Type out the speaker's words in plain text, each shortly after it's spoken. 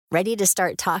Ready to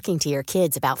start talking to your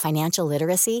kids about financial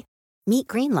literacy? Meet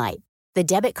Greenlight, the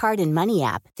debit card and money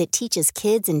app that teaches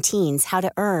kids and teens how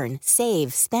to earn,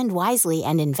 save, spend wisely,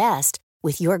 and invest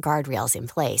with your guardrails in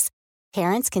place.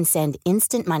 Parents can send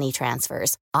instant money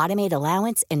transfers, automate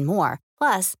allowance, and more.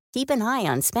 Plus, keep an eye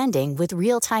on spending with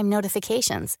real-time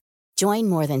notifications. Join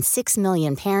more than 6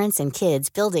 million parents and kids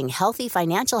building healthy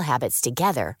financial habits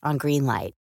together on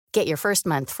Greenlight. Get your first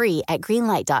month free at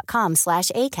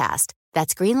greenlight.com/ACAST.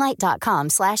 That's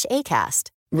greenlight.com/ACAST.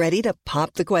 Ready to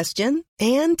pop the question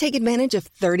and take advantage of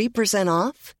 30%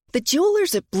 off? The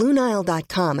jewelers at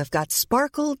BlueNile.com have got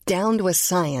sparkle down to a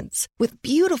science with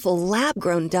beautiful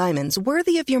lab-grown diamonds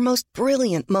worthy of your most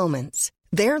brilliant moments.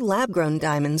 Their lab-grown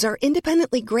diamonds are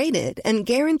independently graded and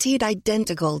guaranteed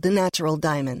identical to natural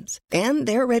diamonds. And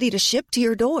they're ready to ship to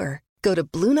your door. Go to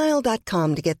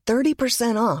BlueNile.com to get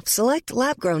 30% off select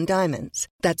lab-grown diamonds.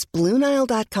 That's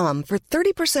BlueNile.com for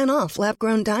 30% off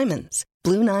lab-grown diamonds.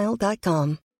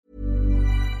 BlueNile.com.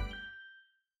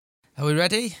 Are we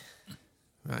ready?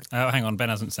 Right. Oh, hang on. Ben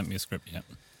hasn't sent me a script yet.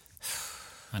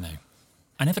 I know.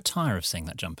 I never tire of seeing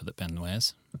that jumper that Ben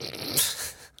wears.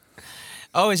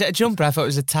 Oh, is it a jumper? I thought it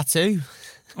was a tattoo.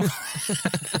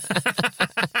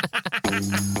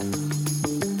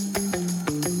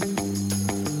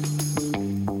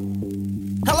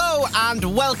 Hello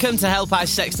and welcome to Help I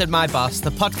Sexted My Boss, the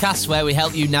podcast where we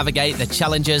help you navigate the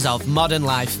challenges of modern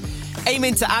life,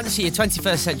 aiming to answer your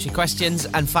 21st century questions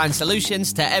and find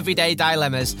solutions to everyday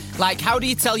dilemmas, like how do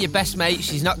you tell your best mate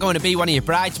she's not going to be one of your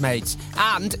bridesmaids?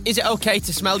 And is it okay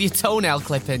to smell your toenail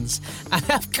clippings? And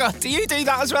I've got, do you do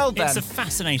that as well, Ben? It's a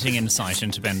fascinating insight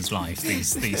into Ben's life,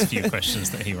 these few questions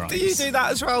that he writes. Do you do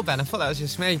that as well, Ben? I thought that was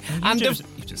just me. You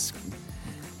just...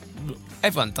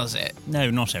 Everyone does it.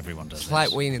 No, not everyone does It's like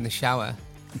weeing in the shower.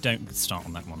 Don't start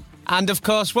on that one. And, of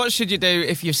course, what should you do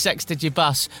if you've sexted your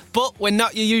boss? But we're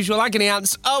not your usual agony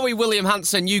ants, are we, William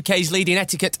Hanson, UK's leading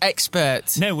etiquette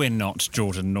expert? No, we're not,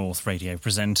 Jordan North, radio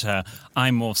presenter.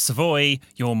 I'm more Savoy,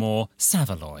 you're more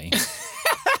Savaloy.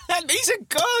 These are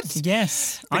good.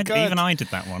 Yes, even I did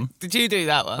that one. Did you do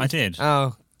that one? I did.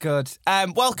 Oh, good.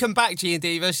 Welcome back, G and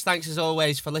Divas. Thanks, as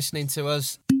always, for listening to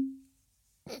us.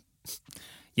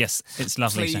 Yes, it's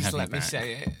lovely Please to have you let me back.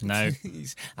 say it. No.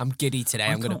 Please. I'm giddy today.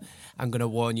 I'm gonna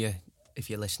warn you if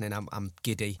you're listening. I'm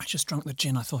giddy. I just drank the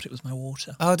gin. I thought it was my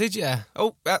water. Oh, did you?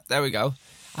 Oh, there we go.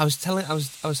 I was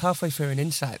halfway through an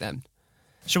insight then.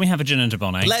 Shall we have a gin and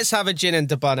Dubonnet? Let's have a gin and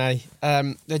Dubonnet.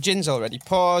 The gin's already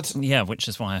poured. Yeah, which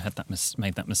is why I had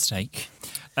made that mistake.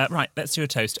 Right, let's do a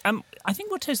toast. I think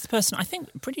we'll toast the person. I think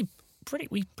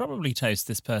we probably toast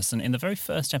this person in the very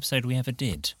first episode we ever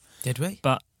did. Did we?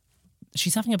 But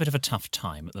she's having a bit of a tough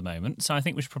time at the moment, so I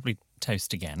think we should probably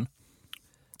toast again.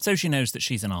 So she knows that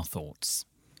she's in our thoughts.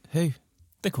 Who?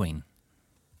 The Queen.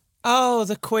 Oh,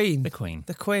 the Queen. The Queen.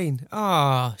 The Queen.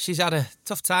 Oh, she's had a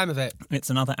tough time of it. It's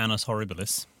another Annus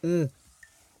Horribilis.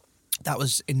 That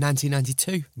was in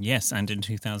 1992. Yes, and in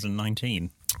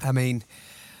 2019. I mean,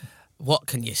 what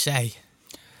can you say?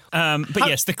 But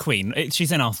yes, the Queen.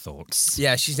 She's in our thoughts.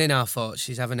 Yeah, she's in our thoughts.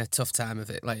 She's having a tough time of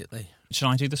it lately. Shall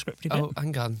I do the scripty bit? Oh,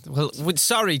 hang on. Well,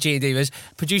 sorry, G Divas.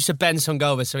 Producer Ben's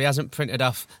hungover, so he hasn't printed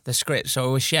off the script,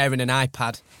 so we're sharing an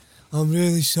iPad. I'm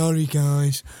really sorry,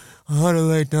 guys. I had a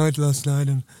late night last night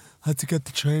and had to get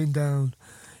the train down.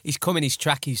 He's come in his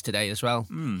trackies today as well.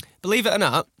 Believe it or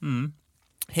not,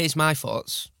 here's my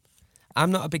thoughts.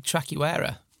 I'm not a big trackie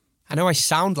wearer. I know I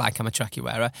sound like I'm a trackie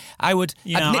wearer. I would...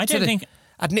 Yeah,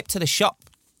 I'd nip to the shop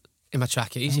in my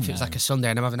trackies if it was like a Sunday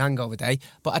and I'm having a hangover day,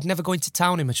 but I'd never go into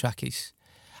town in my trackies.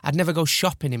 I'd never go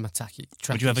shopping in my trackies.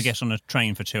 Would you ever get on a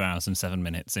train for 2 hours and 7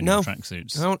 minutes in your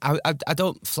tracksuits? I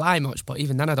don't fly much, but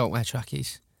even then I don't wear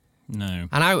trackies. No.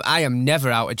 And I am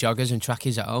never out of joggers and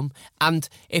trackies at home. And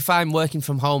if I'm working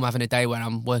from home, having a day where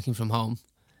I'm working from home,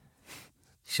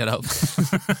 shut up.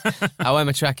 I wear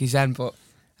my trackies then, but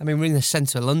I mean, we're in the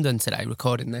centre of London today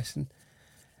recording this, and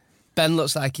Ben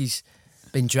looks like he's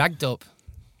been dragged up.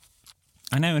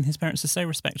 I know, and his parents are so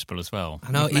respectable as well.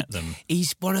 I know. You've met them.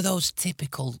 He's one of those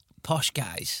typical posh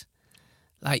guys.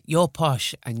 Like, you're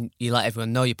posh and you let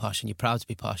everyone know you're posh and you're proud to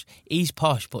be posh. He's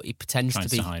posh, but he pretends Tries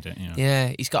to be. to hide it, yeah.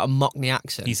 Yeah, he's got a Mockney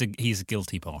accent. He's a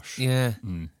guilty posh. Yeah.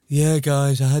 Mm. Yeah,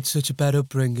 guys, I had such a bad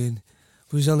upbringing.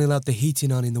 We was only allowed the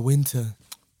heating on in the winter.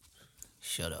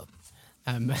 Shut up.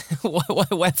 Where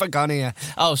have I gone here?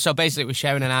 Oh, so basically we're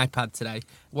sharing an iPad today.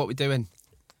 What we're doing?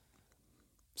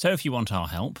 So if you want our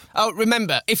help... Oh,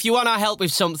 remember, if you want our help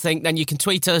with something, then you can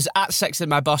tweet us at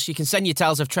SexedMyBoss. You can send your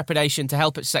tales of trepidation to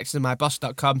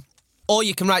help@sexedmyboss.com. Or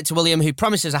you can write to William, who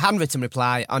promises a handwritten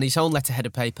reply on his own letterhead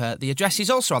of paper. The address is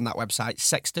also on that website,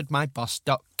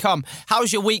 sextedmyboss.com.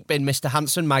 How's your week been, Mr.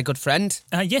 Hanson, my good friend?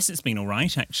 Yes, it's been all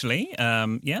right, actually.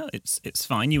 It's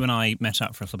fine. You and I met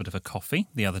up for a little bit of a coffee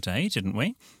the other day, didn't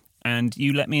we? And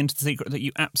you let me into the secret that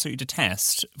you absolutely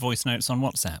detest voice notes on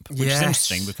WhatsApp, which is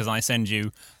interesting because I send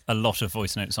you a lot of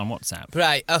voice notes on WhatsApp.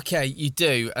 Right, okay, you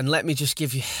do. And let me just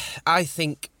give you... I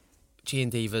think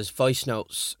G&Diva's voice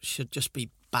notes should just be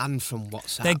banned from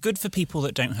WhatsApp. They're good for people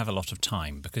that don't have a lot of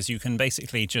time because you can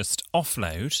basically just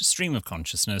offload, stream of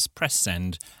consciousness, press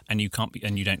send, and you don't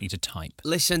need to type.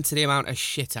 Listen to the amount of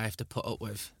shit I have to put up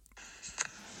with.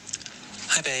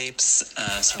 Hi babes,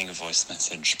 sending a voice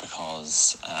message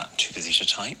because I'm too busy to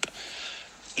type.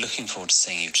 Looking forward to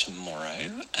seeing you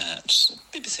tomorrow at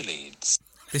BBC Leeds.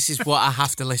 This is what I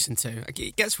have to listen to.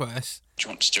 It gets worse. Do you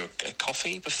want to do a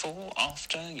coffee before,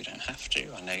 after? You don't have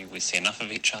to. I know we see enough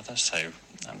of each other, so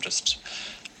I'm just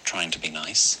trying to be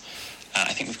nice.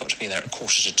 I think we've got to be there at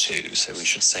 1:45, so we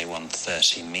should say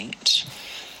 1:30 meet.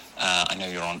 I know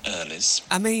you're on earlies.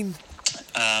 I mean...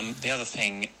 The other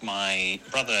thing, my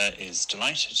brother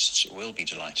will be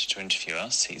delighted to interview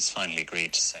us. He's finally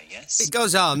agreed to say yes. It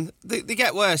goes on. They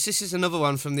get worse. This is another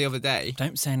one from the other day.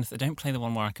 Don't say anything. Don't play the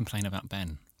one where I complain about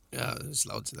Ben. Oh, there's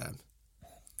loads of them.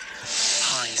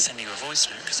 Hi, sending you a voice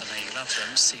note because I know you love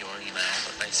them. See your email,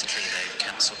 but basically they've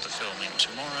cancelled the filming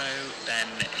tomorrow. Ben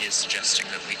is suggesting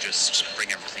that we just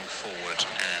bring everything forward,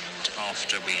 and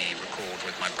after we record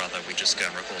with my brother, we just go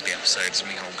and record the episodes and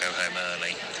we all go home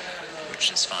early.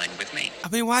 Which is fine with me. I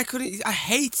mean, why couldn't... I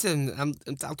hate them.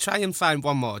 I'll try and find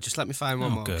one more. Just let me find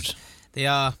one more. Good. They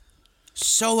are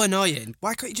so annoying.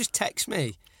 Why can't you just text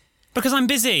me? Because I'm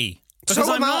busy. Because So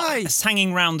I'm am not I.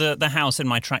 hanging around the house in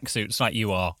my tracksuits like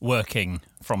you are, working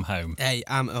from home. Hey,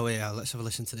 I'm OEL. Let's have a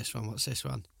listen to this one. What's this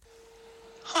one?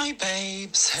 Hi,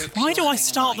 babes. Hope Why you're do I having a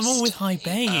start them nice all with hi,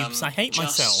 day. babes? I hate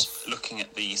just myself. Looking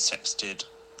at the Sexted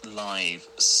live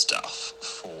stuff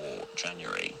for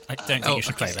January. I don't think you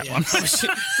should play that one. I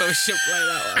should play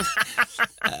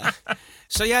that one.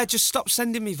 So yeah, just stop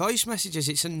sending me voice messages.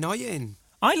 It's annoying.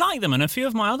 I like them, and a few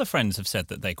of my other friends have said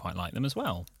that they quite like them as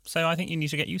well. So I think you need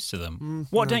to get used to them.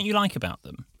 What don't you like about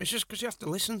them? It's just because you have to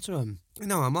listen to them. You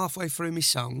know, I'm halfway through my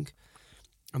song.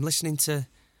 I'm listening to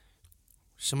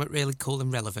something really cool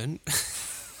and relevant.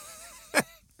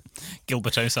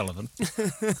 Gilbert O'Sullivan.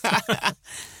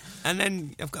 And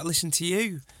then I've got to listen to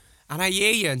you. And I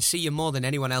hear you and see you more than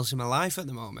anyone else in my life at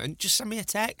the moment. Just send me a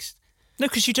text. No,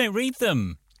 because you don't read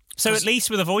them. So at least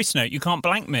with a voice note, you can't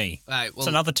blank me. Right, well, it's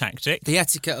another tactic. The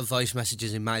etiquette of voice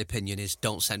messages, in my opinion, is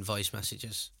don't send voice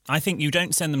messages. I think you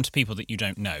don't send them to people that you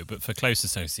don't know, but for close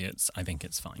associates, I think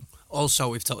it's fine. Also,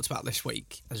 we've talked about this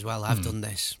week as well. I've done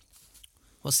this.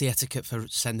 What's the etiquette for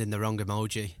sending the wrong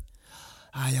emoji?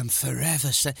 I am forever...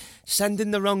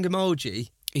 Sending the wrong emoji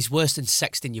is worse than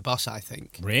sexting your boss, I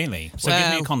think. Really? So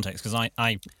give me a context, because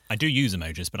I do use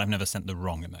emojis, but I've never sent the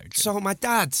wrong emoji. So my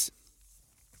dad...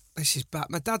 This is bad.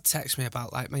 My dad texted me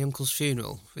about like my uncle's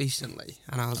funeral recently,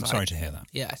 and I was I'm like, sorry to hear that.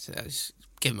 Yeah, so I just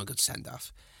give him a good send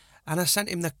off, and I sent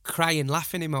him the crying,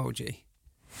 laughing emoji.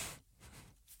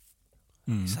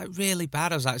 It's like really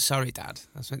bad. I was like, sorry, Dad.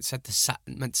 I was meant to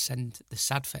send the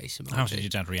sad face emoji. How did your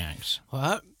dad react?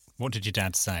 What? What did your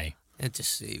dad say?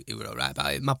 He was all right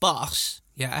about it. My boss,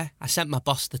 yeah, I sent my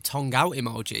boss the tongue out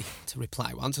emoji to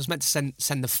reply once. I was meant to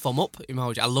send the thumb up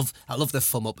emoji. I love the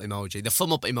thumb up emoji. The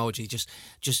thumb up emoji just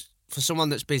for someone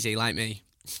that's busy like me,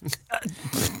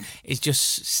 it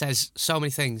just says so many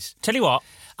things. Tell you what,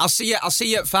 I'll see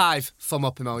you at 5. Thumb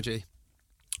up emoji.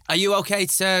 Are you okay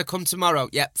to come tomorrow?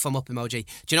 Yep, thumb up emoji.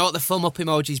 Do you know what the thumb up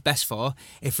emoji is best for?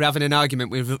 If we're having an argument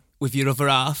with your other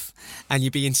half and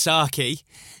you're being sarky,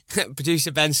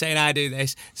 producer Ben saying I do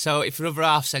this. So if your other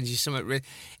half sends you something,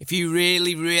 if you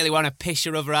really, really want to piss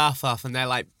your other half off and they're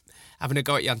like having a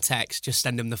go at you on text, just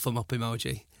send them the thumb up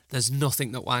emoji. There's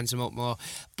nothing that winds them up more.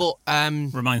 But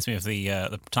reminds me of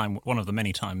the time. One of the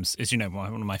many times is, one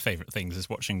of my favourite things is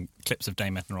watching clips of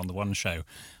Dame Edna on the One Show,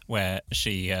 where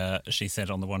she said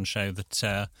on the One Show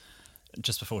that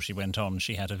just before she went on,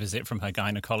 she had a visit from her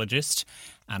gynaecologist,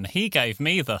 and he gave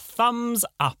me the thumbs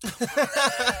up.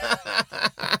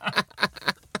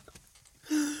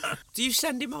 Do you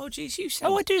send emojis?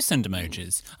 I do send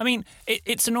emojis. I mean,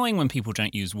 it's annoying when people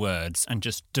don't use words and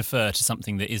just defer to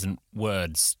something that isn't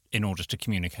words in order to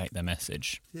communicate their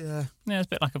message. Yeah. Yeah, it's a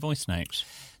bit like a voice note.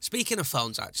 Speaking of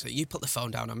phones, actually, you put the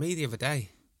phone down on me the other day.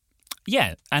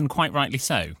 Yeah, and quite rightly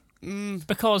so.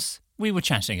 Because we were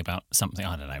chatting about something,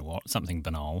 I don't know what, something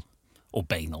banal, or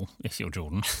banal, if you're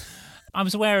Jordan. I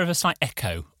was aware of a slight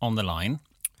echo on the line.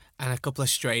 And a couple of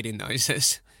straining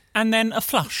noises. And then a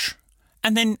flush.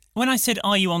 And then when I said,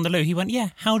 "Are you on the loo?" he went, "Yeah,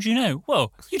 how do you know?"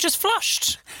 Well, you just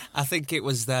flushed. I think it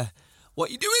was the, "What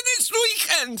are you doing this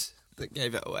weekend?" that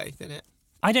gave it away, didn't it?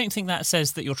 I don't think that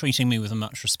says that you're treating me with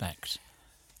much respect.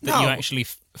 That you actually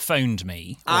phoned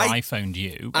me, or I phoned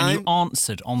you, and you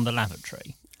answered on the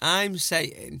lavatory. I'm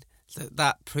saying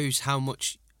that proves how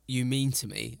much you mean to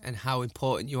me and how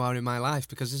important you are in my life,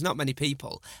 because there's not many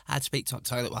people I'd speak to on the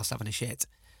toilet whilst having a shit.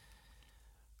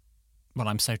 Well,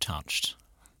 I'm so touched.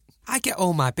 I get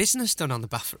all my business done on the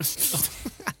bathroom.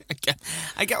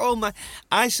 I get all my...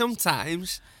 I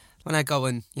sometimes, when I go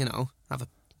and, have a,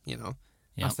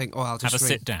 I think, I'll just have a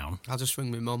sit down. I'll just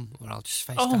ring my mum, or I'll just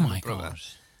FaceTime my brother. God.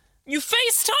 You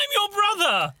FaceTime your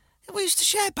brother? We used to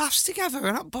share baths together.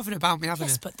 We're not bothered about me having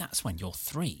but that's when you're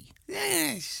 3.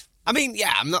 Yes. I mean,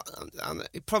 yeah, I'm not...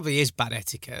 it probably is bad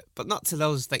etiquette, but not to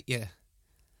those that you...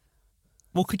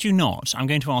 Well, could you not? I'm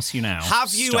going to ask you now.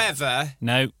 Have you ever...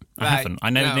 No, I haven't. I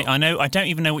know. I don't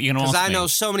even know what you're going to ask me. Because I know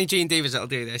so many Gene Divas that'll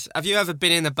do this. Have you ever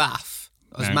been in the bath?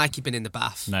 Or has Mikey been in the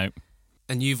bath? No.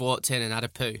 And you've walked in and had a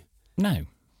poo? No.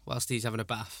 Whilst he's having a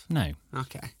bath? No.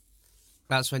 Okay.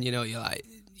 That's when you know you're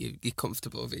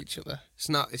comfortable with each other.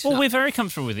 We're very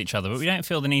comfortable with each other, but we don't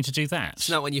feel the need to do that. It's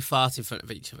not when you fart in front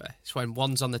of each other. It's when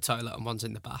one's on the toilet and one's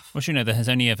in the bath. Well, there has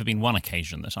only ever been one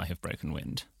occasion that I have broken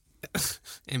wind.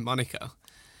 In Monaco.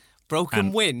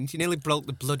 Broken wind? You nearly broke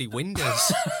the bloody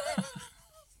windows.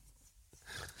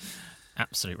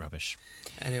 Absolute rubbish.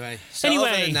 Anyway,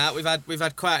 other than that, we've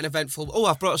had quite an eventful... Oh,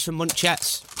 I've brought us some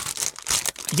munchettes.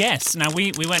 Yes. Now,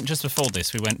 we went just before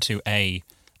this. We went to a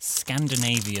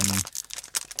Scandinavian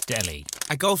deli.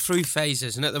 I go through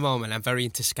phases, and at the moment I'm very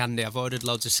into Scandi. I've ordered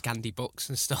loads of Scandi books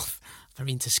and stuff. I'm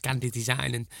very into Scandi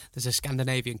design, and there's a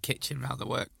Scandinavian kitchen around the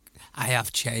work. I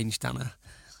have changed, Anna.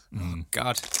 Oh,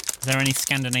 God. Is there any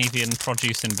Scandinavian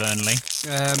produce in Burnley?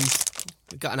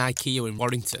 We've got an IKEA in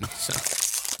Warrington, so...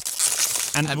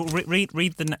 And read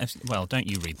the... Well, don't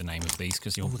you read the name of these,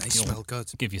 because you'll smell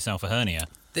good. Give yourself a hernia.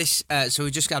 So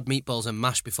we just had meatballs and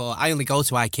mash before. I only go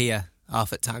to IKEA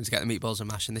half at times to get the meatballs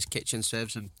and mash, and this kitchen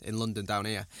serves them in London down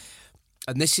here.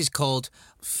 And this is called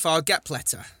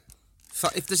Fargepletter.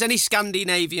 If there's any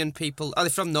Scandinavian people... Oh, they're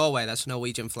from Norway. That's a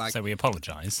Norwegian flag. So we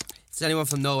apologise. If there's anyone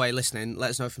from Norway listening, let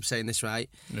us know if I'm saying this right.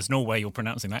 There's no way you're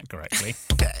pronouncing that correctly.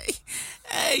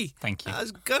 Hey! Thank you.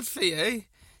 That's good for you.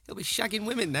 You'll be shagging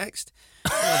women next.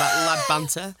 That lad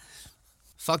banter.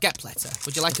 Fargepletter.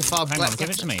 Would you like a Fargepletter? Hang on, give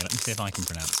it to me. Let me see if I can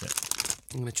pronounce it.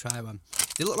 I'm going to try one.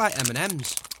 They look like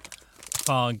M&M's.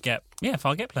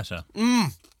 Fargepletter.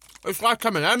 It's like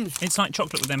M&M's. It's like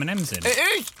chocolate with M&M's in. It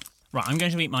is. Right, I'm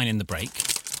going to eat mine in the break.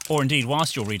 Or indeed,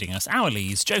 whilst you're reading us, Our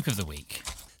Lee's Joke of the Week.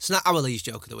 It's not Our Lee's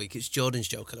Joke of the Week, it's Jordan's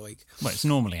Joke of the Week. Well, it's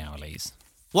normally Our Lee's.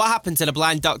 What happened to the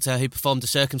blind doctor who performed a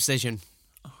circumcision?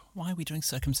 Why are we doing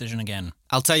circumcision again?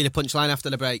 I'll tell you the punchline after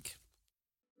the break.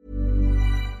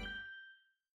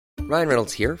 Ryan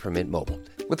Reynolds here from Mint Mobile.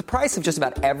 With the price of just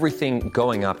about everything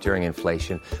going up during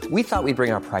inflation, we thought we'd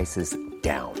bring our prices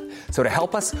down. So to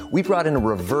help us, we brought in a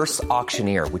reverse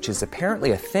auctioneer, which is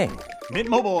apparently a thing. Mint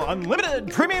Mobile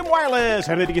Unlimited Premium Wireless.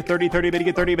 How to get 30, 30, bit to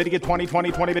get 30, bit to get 20,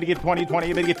 20, 20, bit to get 20,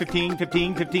 20, bit to get 15,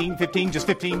 15, 15, 15, just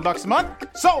 $15 a month?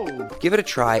 Sold! Give it a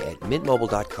try at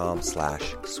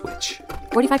mintmobile.com/switch.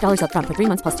 $45 up front for 3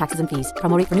 months plus taxes and fees.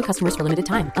 Promo rate for new customers for limited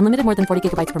time. Unlimited more than 40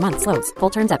 gigabytes per month. Slows full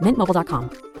terms at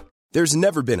mintmobile.com. There's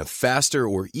never been a faster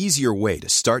or easier way to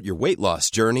start your weight loss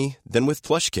journey than with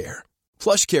PlushCare.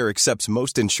 PlushCare accepts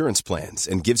most insurance plans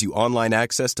and gives you online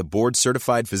access to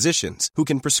board-certified physicians who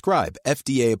can prescribe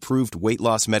FDA-approved weight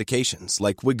loss medications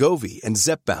like Wegovy and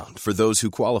Zepbound for those who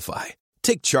qualify.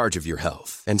 Take charge of your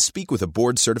health and speak with a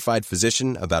board-certified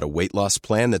physician about a weight loss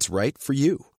plan that's right for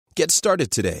you. Get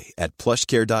started today at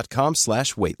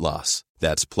plushcare.com/weight-loss.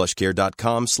 That's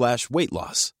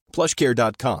plushcare.com/weight-loss.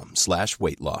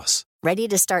 plushcare.com/weight-loss. Ready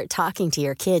to start talking to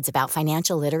your kids about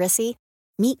financial literacy?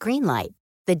 Meet Greenlight,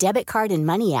 the debit card and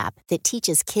money app that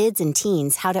teaches kids and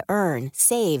teens how to earn,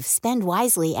 save, spend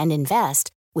wisely, and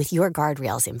invest with your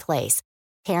guardrails in place.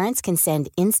 Parents can send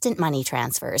instant money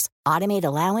transfers, automate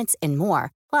allowance, and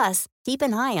more. Plus, keep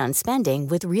an eye on spending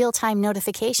with real-time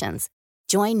notifications.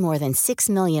 Join more than 6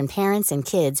 million parents and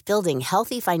kids building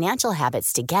healthy financial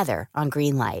habits together on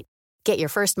Greenlight. Get your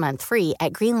first month free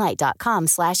at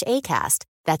greenlight.com/ACAST.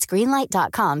 That's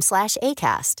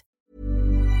greenlight.com/ACAST.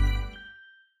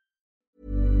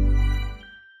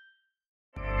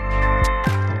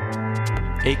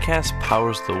 Acast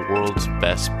powers the world's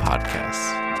best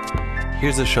podcasts.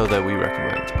 Here's a show that we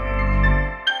recommend.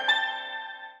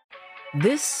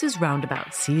 This is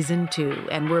Roundabout Season 2,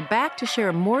 and we're back to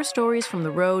share more stories from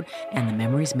the road and the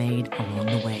memories made along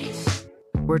the way.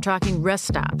 We're talking rest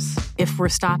stops. If we're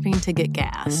stopping to get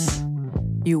gas,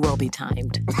 you will be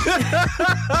timed.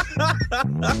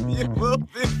 You will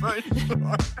be for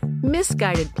sure.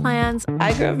 Misguided plans.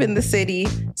 I grew up in the city,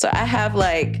 so I have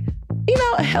a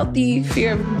healthy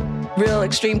fear of real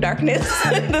extreme darkness.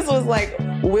 This was like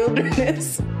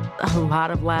wilderness. A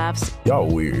lot of laughs.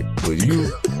 Y'all weird, but you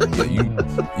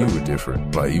were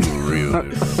different. Like, you were real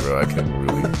different, bro. I can't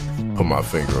really put my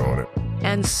finger on it.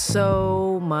 And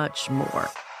so much more.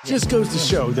 Just goes to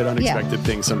show that unexpected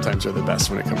things sometimes are the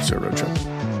best when it comes to a road trip.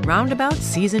 Roundabout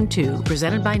Season 2,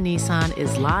 presented by Nissan,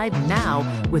 is live now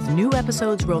with new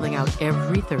episodes rolling out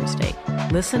every Thursday.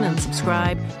 Listen and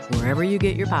subscribe wherever you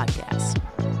get your podcasts.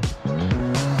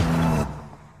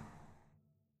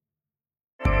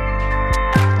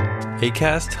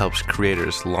 Acast helps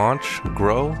creators launch,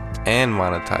 grow, and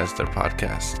monetize their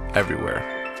podcasts everywhere.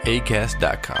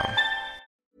 Acast.com.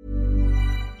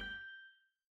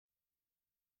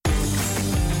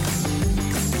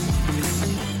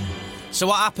 So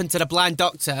what happened to the blind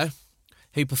doctor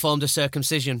who performed a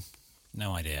circumcision?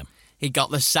 No idea. He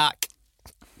got the sack.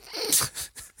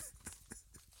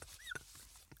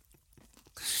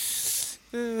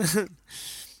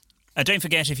 Don't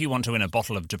forget, if you want to win a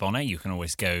bottle of Dubonnet, you can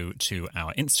always go to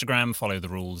our Instagram, follow the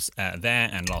rules there,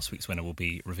 and last week's winner will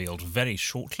be revealed very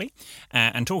shortly.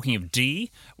 And talking of D,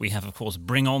 we have, of course,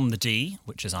 Bring On the D,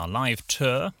 which is our live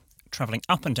tour, travelling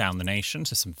up and down the nation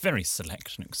to some very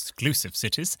select and exclusive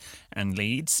cities and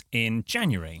Leeds in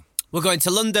January. We're going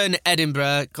to London,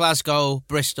 Edinburgh, Glasgow,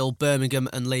 Bristol, Birmingham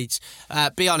and Leeds.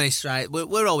 Be honest, right?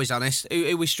 We're always honest. Who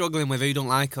are we struggling with? Who don't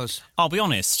like us? I'll be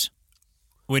honest.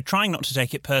 We're trying not to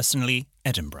take it personally,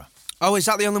 Edinburgh. Oh, is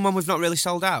that the only one we've not really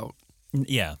sold out?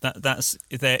 Yeah, that's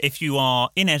there. If you are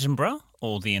in Edinburgh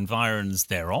or the environs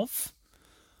thereof,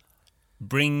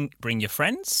 bring your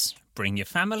friends, bring your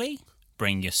family,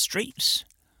 bring your street,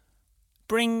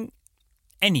 bring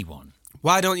anyone.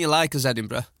 Why don't you like us,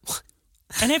 Edinburgh?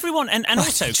 And everyone, and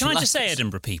also, can I just say,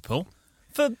 Edinburgh people,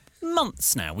 for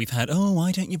months now we've had,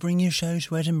 why don't you bring your show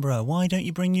to Edinburgh? Why don't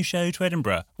you bring your show to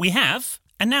Edinburgh? We have,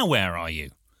 and now where are you?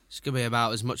 It's going to be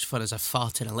about as much fun as a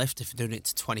fart in a lift if you're doing it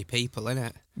to 20 people, isn't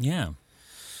it? Yeah.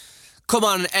 Come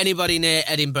on, anybody near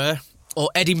Edinburgh, or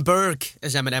Edinburgh,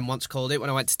 as Eminem once called it when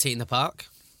I went to Tea in the Park.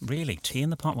 Really? Tea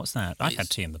in the Park? What's that? I had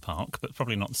Tea in the Park, but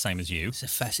probably not the same as you.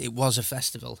 It was a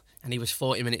festival, and he was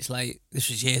 40 minutes late. This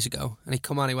was years ago. And he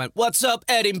come on, he went, "What's up,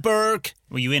 Edinburgh?"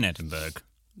 Were you in Edinburgh?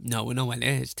 No, we're nowhere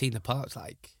near. It's Tea in the Park.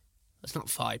 It's not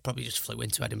far. He probably just flew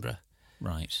into Edinburgh.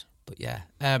 Right. But yeah.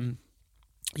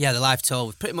 Yeah, the live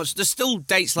tour. Pretty much, there's still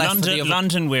dates left.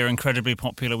 London, we're incredibly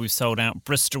popular. We've sold out.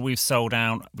 Bristol, we've sold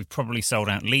out. We've probably sold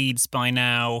out Leeds by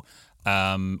now.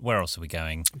 Where else are we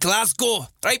going? Glasgow,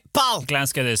 right, pal?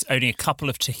 Glasgow, there's only a couple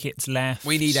of tickets left.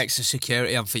 We need extra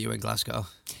security on for you in Glasgow.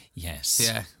 Yes.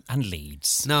 Yeah. And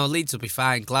Leeds. No, Leeds will be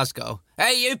fine. Glasgow.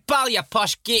 Hey, you pal, you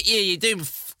posh git, you doing...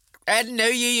 I don't know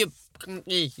you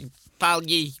pal,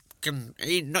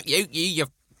 not you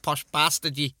posh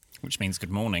bastard, you. Which means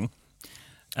good morning.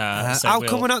 How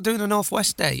come we're not doing a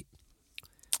Northwest date?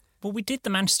 Well, we did the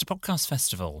Manchester Podcast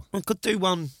Festival. We could do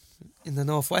one in the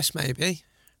Northwest, maybe.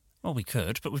 Well, we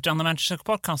could, but we've done the Manchester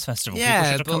Podcast Festival. Yeah,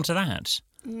 people should have come to that.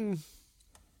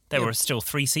 There were still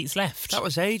 3 seats left. That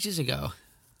was ages ago.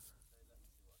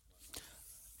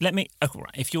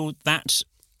 If you're that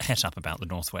het up about the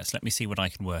Northwest, let me see what I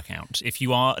can work out. If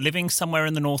you are living somewhere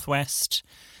in the Northwest,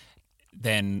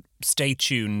 then stay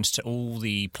tuned to all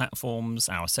the platforms,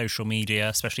 our social media,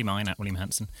 especially mine, at William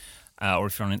Hanson, or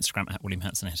if you're on Instagram, at William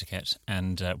Hanson Etiquette,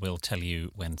 and we'll tell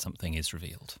you when something is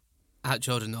revealed. At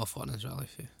Jordan North 1 as well,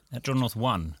 if you... At Jordan North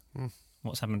 1?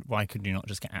 What's happened? Why could you not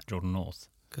just get at Jordan North?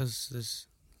 Because there's...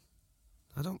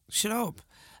 Shut up.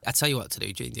 I tell you what to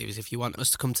do, Gene Davies. If you want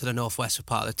us to come to the Northwest for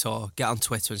part of the tour, get on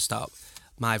Twitter and start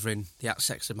mithering the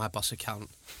 @sex of my boss account.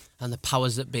 And the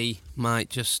powers that be might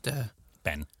just...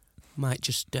 Ben. Might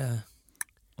just... or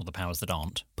the powers that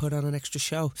aren't. Put on an extra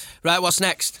show. Right, what's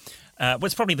next? Well,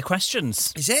 it's probably the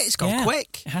questions. Is it? It's gone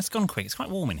quick. It has gone quick. It's quite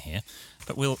warm in here,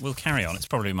 but we'll carry on. It's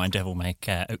probably my Devil May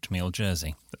Care oatmeal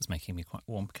jersey that's making me quite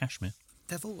warm. Cashmere.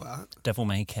 Devil what? Devil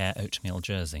May Care oatmeal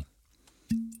jersey.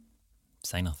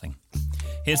 Say nothing.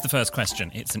 Here's the first question.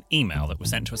 It's an email that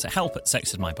was sent to us at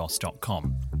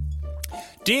help@sexedmyboss.com.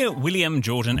 Dear William,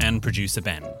 Jordan and producer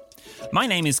Ben, my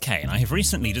name is Kay and I have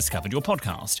recently discovered your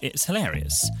podcast. It's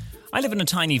hilarious. I live in a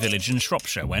tiny village in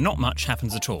Shropshire where not much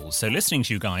happens at all, so listening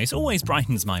to you guys always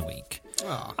brightens my week.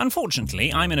 Aww.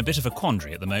 Unfortunately, I'm in a bit of a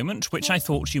quandary at the moment, which I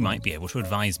thought you might be able to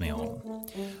advise me on.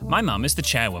 My mum is the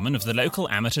chairwoman of the local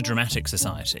amateur dramatic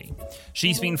society.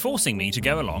 She's been forcing me to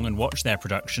go along and watch their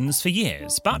productions for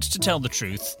years, but to tell the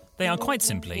truth, They are quite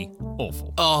simply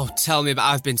awful. Oh, tell me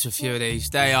about I've been to a few of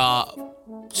these. They are...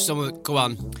 Go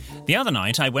on. The other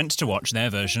night, I went to watch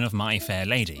their version of My Fair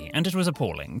Lady, and it was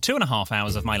appalling. 2.5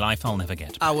 hours of my life I'll never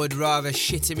get back. I would rather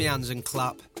shit in my hands and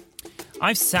clap.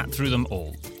 I've sat through them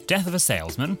all. Death of a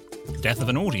Salesman. Death of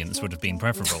an Audience would have been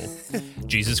preferable.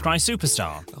 Jesus Christ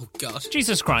Superstar. Oh, God.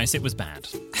 Jesus Christ, it was bad.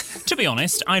 To be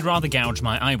honest, I'd rather gouge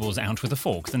my eyeballs out with a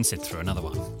fork than sit through another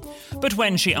one. But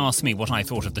when she asked me what I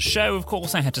thought of the show, of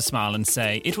course I had to smile and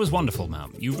say, "It was wonderful,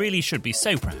 Mum. You really should be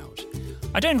so proud."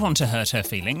 I don't want to hurt her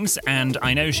feelings, and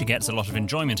I know she gets a lot of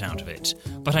enjoyment out of it,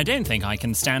 but I don't think I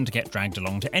can stand to get dragged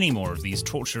along to any more of these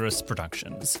torturous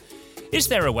productions. Is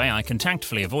there a way I can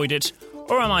tactfully avoid it,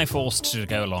 or am I forced to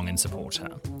go along and support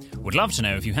her? Would love to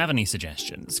know if you have any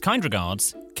suggestions. Kind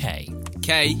regards, Kay.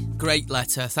 Kay, great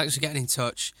letter. Thanks for getting in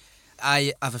touch.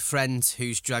 I have a friend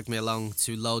who's dragged me along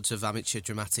to loads of amateur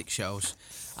dramatic shows.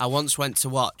 I once went to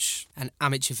watch an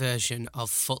amateur version of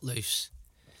Footloose.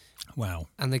 Wow.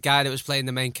 And the guy that was playing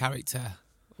the main character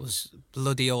was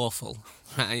bloody awful,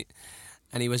 right?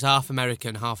 And he was half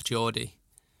American, half Geordie.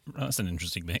 That's an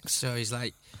interesting mix. So he's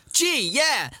like, "Gee,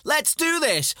 yeah, let's do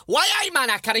this. Why, aye, man,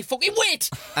 I can't fucking wait."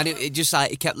 And it just like,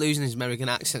 he kept losing his American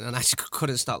accent and I just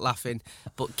couldn't stop laughing.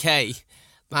 But Kay,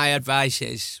 my advice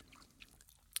is,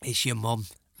 it's your mum.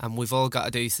 And we've all got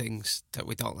to do things that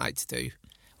we don't like to do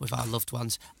with our loved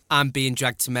ones. I'm being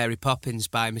dragged to Mary Poppins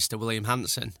by Mr. William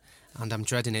Hanson, and I'm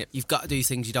dreading it. You've got to do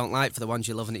things you don't like for the ones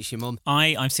you love, and it's your mum.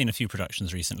 I've seen a few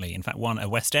productions recently. In fact, a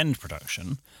West End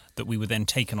production that we were then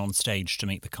taken on stage to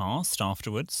meet the cast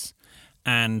afterwards.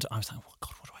 And I was like, oh,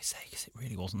 God, what do I say? Because it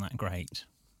really wasn't that great.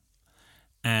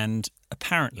 And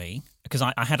apparently, because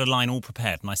I had a line all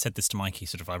prepared, and I said this to Mikey,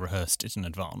 sort of I rehearsed it in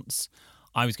advance,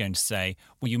 I was going to say,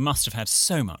 well, you must have had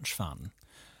so much fun.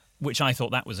 Which I thought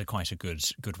that was quite a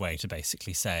good way to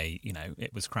basically say, you know,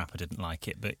 it was crap, I didn't like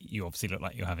it, but you obviously look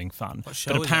like you're having fun. What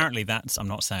show but is apparently that's, I'm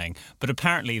not saying, but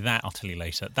apparently that, I'll tell you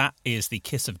later, that is the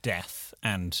kiss of death,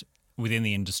 and within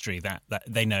the industry that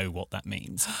they know what that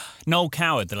means. Noel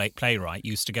Coward, the late playwright,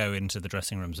 used to go into the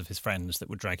dressing rooms of his friends that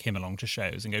would drag him along to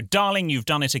shows and go, "Darling, you've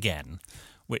done it again,"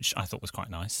 which I thought was quite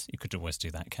nice. You could always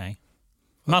do that, Kay.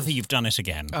 Mother, you've done it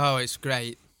again. Oh, it's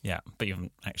great. Yeah, but you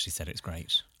haven't actually said it's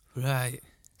great. Right.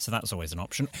 So that's always an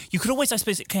option. You could always, I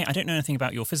suppose, Kate, I don't know anything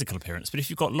about your physical appearance, but if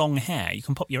you've got long hair, you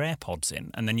can pop your AirPods in,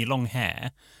 and then your long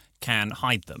hair can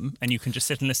hide them, and you can just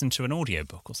sit and listen to an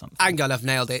audiobook or something. Hang on, I've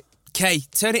nailed it. Kay,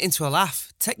 turn it into a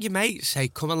laugh. Take your mates, say,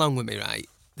 "Come along with me, right?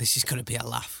 This is going to be a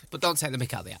laugh." But don't take the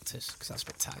mick out of the actors, because that's a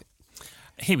bit tight.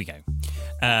 Here we go.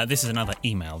 This is another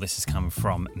email. This has come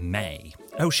from May.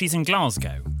 Oh, she's in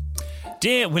Glasgow.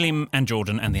 Dear William and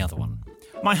Jordan and the other one.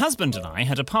 My husband and I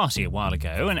had a party a while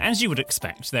ago, and as you would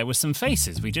expect, there were some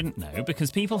faces we didn't know because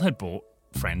people had brought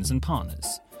friends and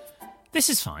partners. This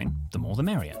is fine, the more the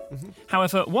merrier. Mm-hmm.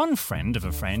 However, one friend of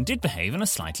a friend did behave in a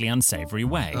slightly unsavoury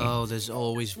way. Oh, there's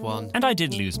always one. And I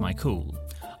did lose my cool.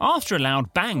 After a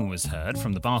loud bang was heard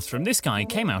from the bathroom, this guy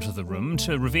came out of the room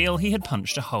to reveal he had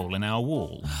punched a hole in our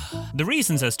wall. The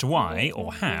reasons as to why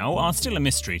or how are still a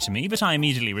mystery to me, but I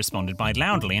immediately responded by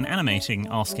loudly and animating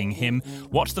asking him,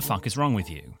 "What the fuck is wrong with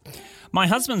you?" My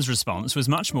husband's response was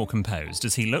much more composed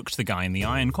as he looked the guy in the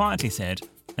eye and quietly said,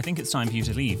 "I think it's time for you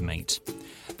to leave, mate."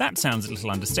 That sounds a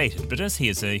little understated, but as he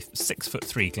is a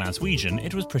 6'3" Glaswegian,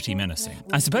 it was pretty menacing.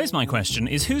 I suppose my question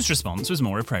is whose response was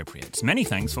more appropriate? Many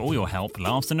thanks for all your help,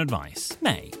 laughs and advice.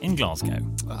 May, in Glasgow.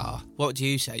 Oh, what do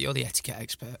you say? You're the etiquette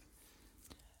expert.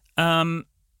 I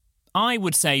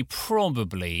would say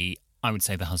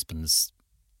the husband's,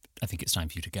 "I think it's time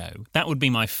for you to go." That would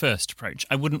be my first approach.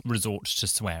 I wouldn't resort to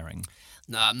swearing.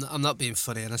 No, I'm not being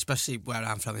funny, and especially where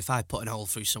I'm from, if I put an hole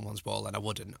through someone's wall, and I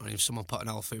wouldn't, or if someone put an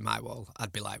hole through my wall,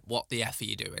 I'd be like, "What the F are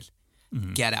you doing?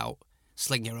 Mm-hmm. Get out,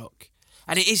 sling your hook."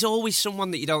 And it is always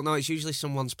someone that you don't know. It's usually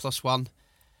someone's plus one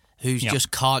who's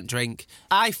just can't drink.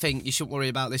 I think you shouldn't worry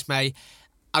about this, May.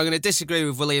 I'm going to disagree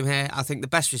with William here. I think the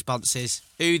best response is,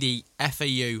 "Who the F are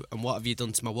you, and what have you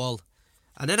done to my wall?"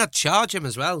 And then I'd charge him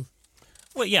as well.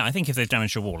 Well, yeah, I think if they've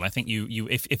damaged your wall, I think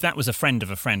if that was a friend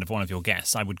of one of your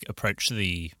guests, I would approach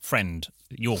your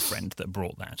friend that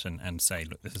brought that and say,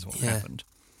 "Look, this is what happened."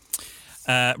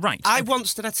 Right. I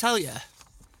once, did I tell you,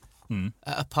 at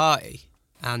a party,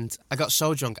 and I got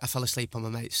so drunk I fell asleep on my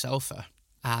mate's sofa,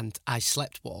 and I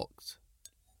sleepwalked.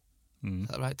 Is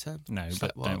that the right term? No,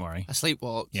 but don't worry. I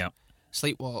sleepwalked. Yeah.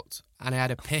 Sleepwalked, and I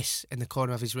had a piss in the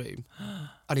corner of his room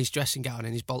on his dressing gown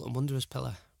and his Bolton Wanderers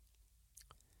pillow.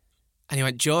 And he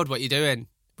went, "Jord, what are you doing?"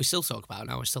 We still talk about it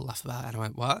now, we still laugh about it. And I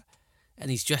went, "What?" And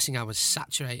his dressing gown was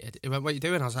saturated. He went, "What are you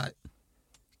doing?" I was like,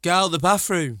 "Go out the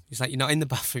bathroom." He's like, "You're not in the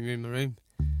bathroom, you're in my room."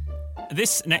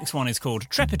 This next one is called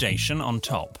Trepidation on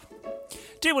Top.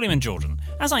 Dear William and Jordan,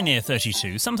 as I near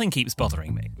 32, something keeps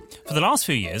bothering me. For the last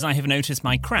few years, I have noticed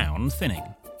my crown thinning.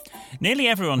 Nearly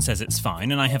everyone says it's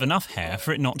fine, and I have enough hair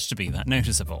for it not to be that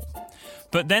noticeable.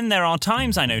 But then there are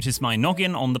times I notice my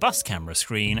noggin on the bus camera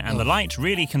screen, and the light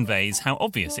really conveys how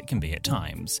obvious it can be at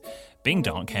times. Being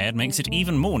dark-haired makes it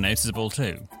even more noticeable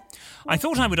too. I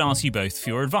thought I would ask you both for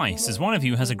your advice, as one of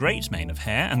you has a great mane of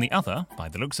hair, and the other, by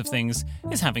the looks of things,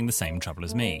 is having the same trouble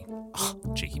as me. Oh,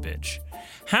 cheeky bitch.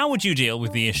 How would you deal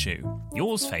with the issue?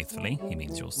 Yours faithfully, he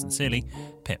means yours sincerely,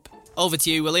 Pip. Over to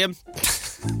you, William.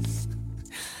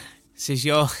 This is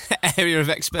your area of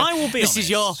expertise. I will be honest. This is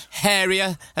your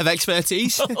area of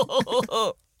expertise.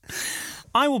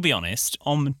 I will be honest,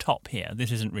 on top here,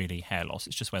 this isn't really hair loss,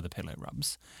 it's just where the pillow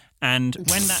rubs. And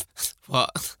when that...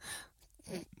 What?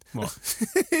 What?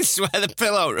 It's where the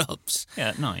pillow rubs. Yeah,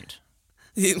 at night.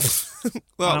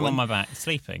 Well, when I'm on my back,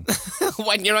 sleeping.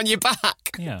 When you're on your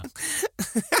back? Yeah.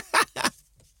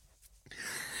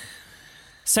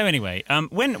 So anyway,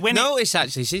 when Notice,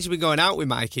 actually, since you've been going out with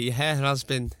Mikey, your hair has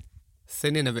been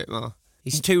thinning a bit more.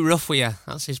 He's too rough with you.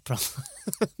 That's his problem.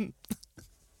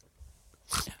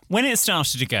 When it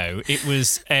started to go, it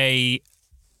was a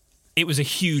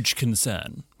huge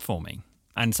concern for me,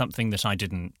 and something that I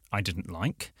didn't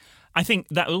like. I think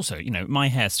that also, my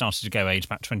hair started to go age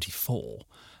about 24,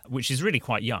 which is really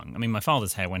quite young. I mean, my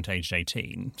father's hair went aged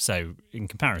 18, so in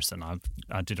comparison,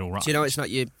 I did all right. Do you know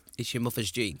it's your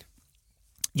mother's gene?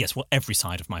 Yes, well, every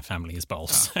side of my family is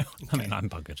bald, so, okay. I mean, I'm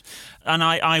buggered. And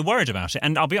I worried about it,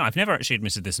 and I'll be honest, I've never actually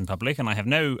admitted this in public, and I have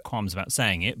no qualms about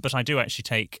saying it, but I do actually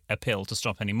take a pill to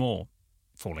stop any more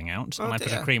falling out, and I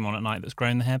put a cream on at night that's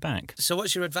growing the hair back. So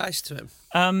what's your advice to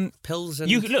him? Pills and...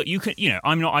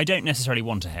 I don't necessarily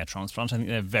want a hair transplant. I think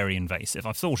they're very invasive.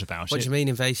 I've thought about it. What do you mean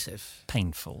invasive?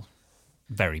 Painful.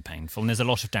 Very painful. And there's a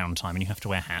lot of downtime, and you have to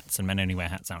wear hats, and men only wear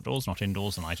hats outdoors, not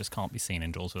indoors, and I just can't be seen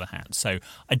indoors with a hat. So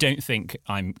I don't think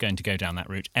I'm going to go down that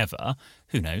route ever.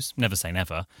 Who knows? Never say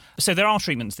never. So there are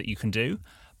treatments that you can do.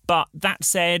 But that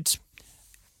said,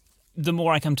 the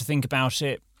more I come to think about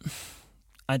it,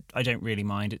 I don't really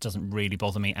mind. It doesn't really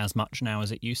bother me as much now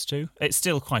as it used to. It's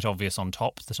still quite obvious on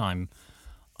top that I'm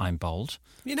bald.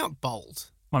 You're not bald.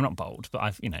 Well, I'm not bald,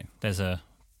 but there's a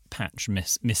patch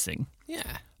missing.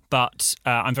 Yeah. But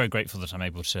I'm very grateful that I'm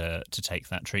able to take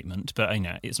that treatment. But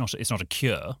it's not a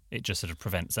cure. It just sort of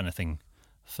prevents anything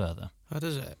further. How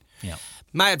does it? Yeah.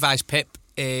 My advice, Pip,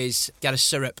 is get a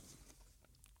syrup.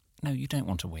 No, you don't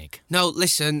want a wig. No,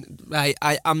 listen, right,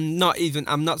 I'm not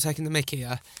taking the mickey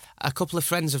here. A couple of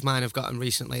friends of mine have got them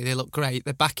recently. They look great.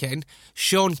 They're back in.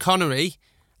 Sean Connery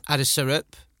had a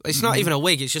syrup. It's not even a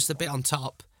wig, it's just a bit on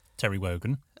top. Terry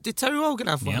Wogan. Did Terry Wogan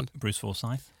have one? Yep, Bruce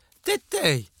Forsyth. Did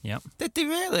they? Yep. Did they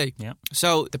really? Yep.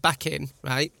 So they're back in,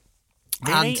 right?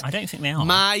 Really? And I don't think they are.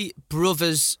 My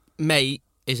brother's mate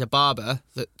is a barber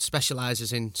that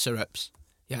specialises in syrups.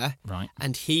 Yeah? Right.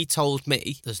 And he told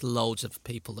me there's loads of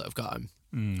people that have got them.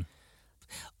 Mm.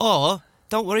 Or,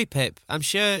 don't worry, Pip. I'm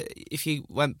sure if you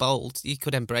went bald, you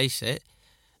could embrace it.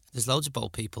 There's loads of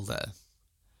bald people that are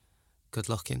good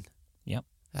looking. Yep.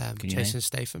 Jason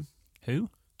Statham. Who?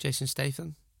 Jason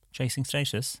Statham. Chasing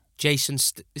Status?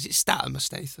 Is it Statham or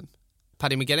Statham?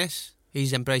 Paddy McGuinness.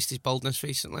 He's embraced his baldness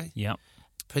recently. Yep.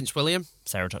 Prince William.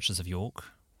 Sarah Duchess of York.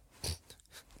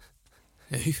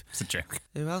 Who? It's a joke.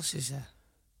 Who else is there?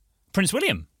 Prince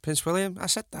William. Prince William. I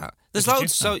said that. There's Did you?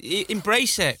 loads, so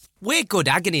embrace it. We're good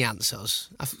agony answers.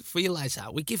 I realise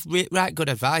that. We give right good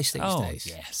advice these days.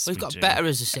 Yes, We've we got do. better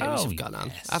as the series have gone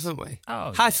on, haven't we?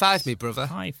 High five me, brother.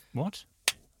 What?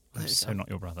 I'm so not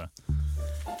your brother.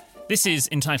 This is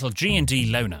entitled G&D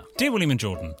Loner. Dear William and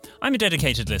Jordan, I'm a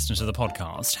dedicated listener to the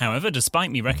podcast. However,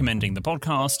 despite me recommending the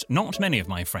podcast, not many of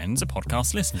my friends are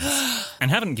podcast listeners and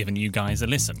haven't given you guys a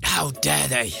listen. How dare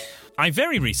they? I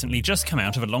very recently just come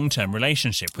out of a long-term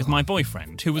relationship with my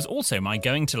boyfriend, who was also my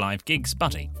going to live gigs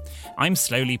buddy. I'm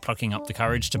slowly plucking up the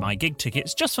courage to buy gig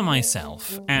tickets just for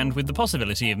myself, and with the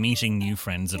possibility of meeting new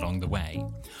friends along the way.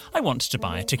 I want to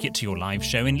buy a ticket to your live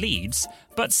show in Leeds,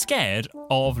 but scared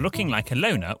of looking like a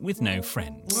loner with no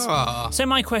friends. Aww. So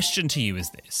my question to you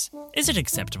is this. Is it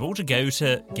acceptable to go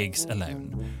to gigs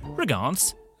alone?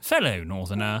 Regards, fellow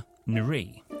northerner,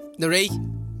 Nari. Nari?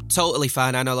 Totally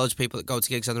fine. I know loads of people that go to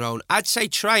gigs on their own. I'd say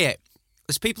try it.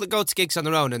 There's people that go to gigs on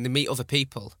their own and they meet other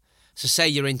people. So say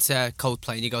you're into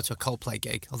Coldplay and you go to a Coldplay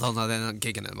gig, although no, they're not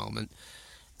gigging at the moment.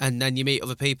 And then you meet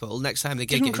other people. Next time they're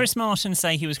gigging... Didn't Chris Martin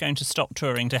say he was going to stop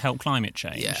touring to help climate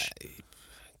change? Yeah.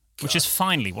 Which is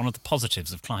finally one of the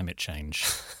positives of climate change.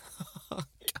 Oh,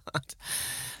 God.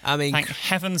 I mean, thank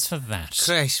heavens for that.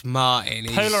 Chris Martin.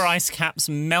 Polar ice caps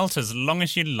melt as long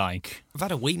as you like. I've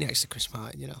had a wee next to Chris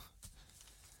Martin, you know.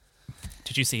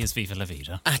 Did you see his Viva La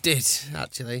Vida? I did,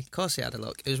 actually. Of course he had a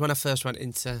look. It was when I first went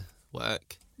into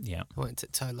work. Yeah. I went to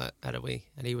the toilet, had a wee,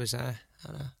 and he was there.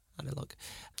 Had a look.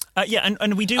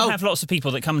 And we do have lots of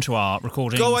people that come to our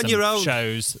recordings on your own.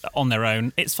 shows on their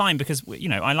own. It's fine because,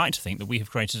 I like to think that we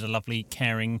have created a lovely,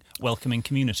 caring, welcoming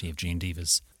community of Gene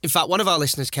Divas. In fact, one of our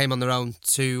listeners came on their own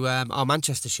to our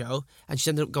Manchester show, and she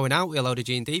ended up going out with a load of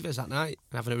Gene Divas that night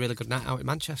and having a really good night out in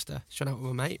Manchester. She went out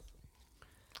with my mate.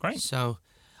 Great. So,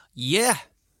 yeah,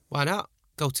 why not?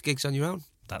 Go to gigs on your own.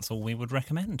 That's all we would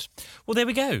recommend. Well, there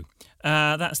we go.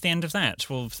 That's the end of that.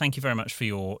 Well, thank you very much for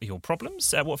your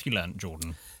problems. What have you learnt,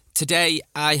 Jordan? Today,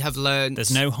 I have learned...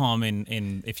 There's no harm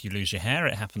in if you lose your hair.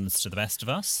 It happens to the best of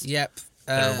us. Yep.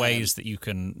 There are ways that you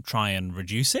can try and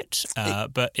reduce it,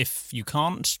 but if you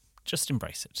can't, just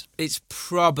embrace it. It's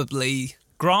probably...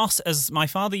 Grass, as my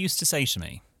father used to say to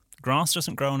me, grass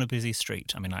doesn't grow on a busy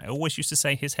street. I mean, I always used to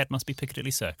say his head must be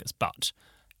Piccadilly Circus, but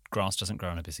grass doesn't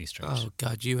grow on a busy street. Oh,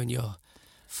 God, you and your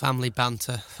family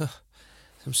banter.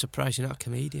 I'm surprised you're not a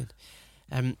comedian.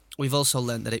 We've also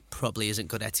learned that it probably isn't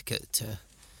good etiquette to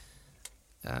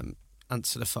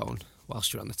answer the phone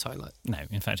whilst you're on the toilet. No,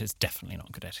 in fact, it's definitely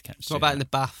not good etiquette. What about in the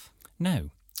bath?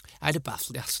 No. I had a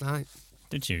bath last night.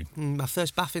 Did you? My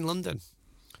first bath in London.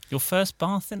 Your first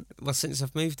bath in... Well, since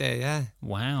I've moved here, yeah.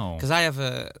 Wow. Because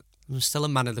I'm still a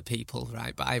man of the people,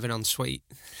 right, but I have an ensuite.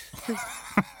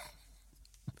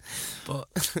 But...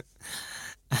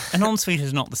 An ensuite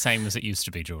is not the same as it used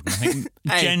to be, Jordan. I think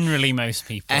generally most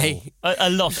people,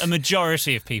 a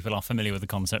majority of people are familiar with the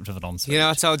concept of an ensuite. You know,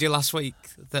 I told you last week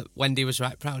that Wendy was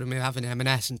right proud of me having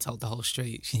M&S and told the whole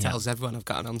street. She tells everyone I've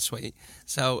got an ensuite.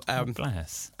 So,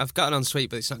 bless. I've got an ensuite,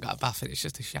 but it's not got a bath in it, it's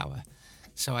just a shower.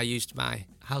 So I used my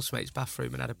housemate's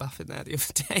bathroom and had a bath in there the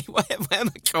other day. Where am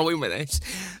I going with this?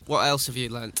 What else have you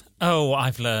learnt? Oh,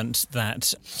 I've learnt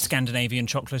that Scandinavian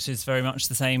chocolate is very much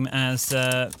the same as...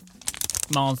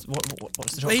 Mars, what's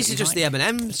the chocolate? These are just the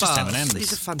M&Ms. Just M&Ms.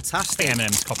 These are fantastic. I think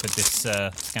M&Ms copied this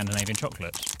Scandinavian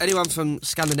chocolate. Anyone from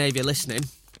Scandinavia listening?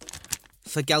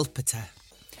 Förgelpete.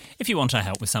 If you want our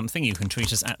help with something, you can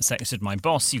tweet us at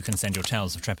SexedMyBoss. You can send your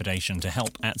tales of trepidation to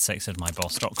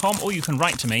help@sexedmyboss.com, or you can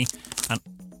write to me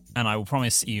and I will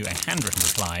promise you a handwritten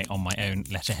reply on my own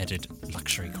letter-headed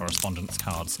luxury correspondence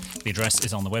cards. The address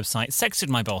is on the website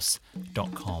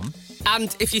sexedmyboss.com.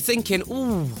 And if you're thinking,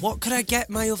 ooh, what could I get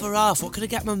my other half? What could I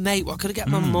get my mate? What could I get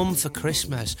my mum for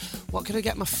Christmas? What could I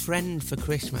get my friend for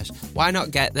Christmas? Why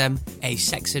not get them a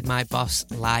Sexed My Boss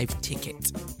live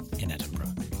ticket? In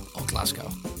Edinburgh. Or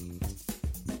Glasgow.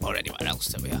 Or anywhere else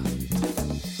that we are.